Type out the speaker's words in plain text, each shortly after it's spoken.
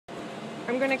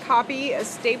I'm going to copy a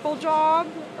staple job,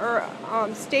 or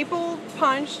staple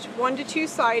punched 1 to 2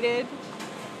 sided,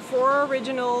 4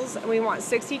 originals, and we want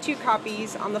 62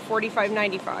 copies on the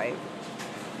 45.95.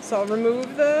 So I'll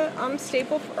remove the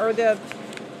staple or the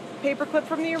paper clip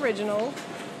from the original,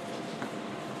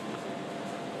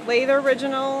 lay the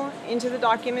original into the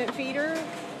document feeder,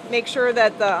 make sure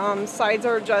that the sides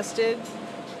are adjusted.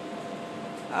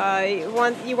 You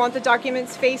want the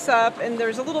documents face up, and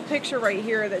there's a little picture right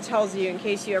here that tells you in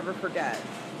case you ever forget.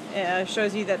 It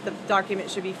shows you that the document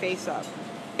should be face up.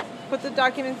 Put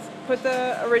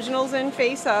the originals in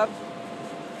face up.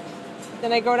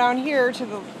 Then I go down here to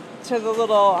the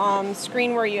little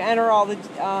screen where you enter all the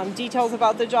details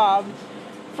about the job.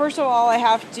 First of all, I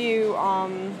have to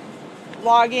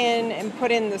log in and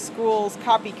put in the school's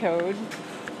copy code.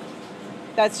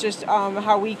 That's just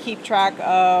how we keep track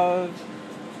of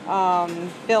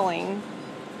billing.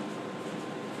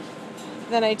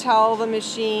 Then I tell the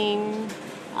machine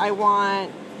I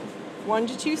want 1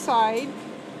 to 2 side,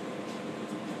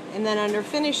 and then under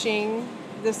finishing,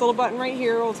 this little button right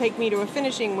here will take me to a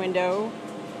finishing window.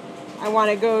 I want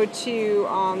to go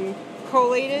to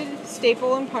collated,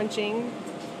 staple, and punching,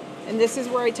 and this is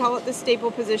where I tell it the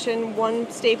staple position, 1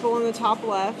 staple in the top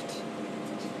left,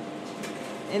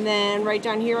 and then right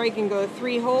down here I can go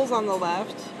 3 holes on the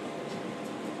left,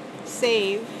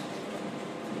 save,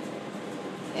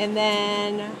 and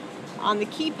then on the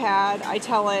keypad I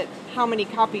tell it how many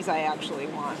copies I actually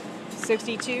want,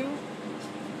 62,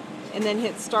 and then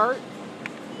hit start,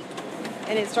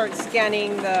 and it starts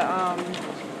scanning the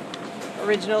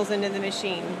originals into the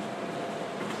machine.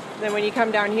 Then when you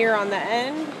come down here on the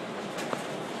end,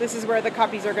 this is where the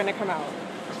copies are going to come out.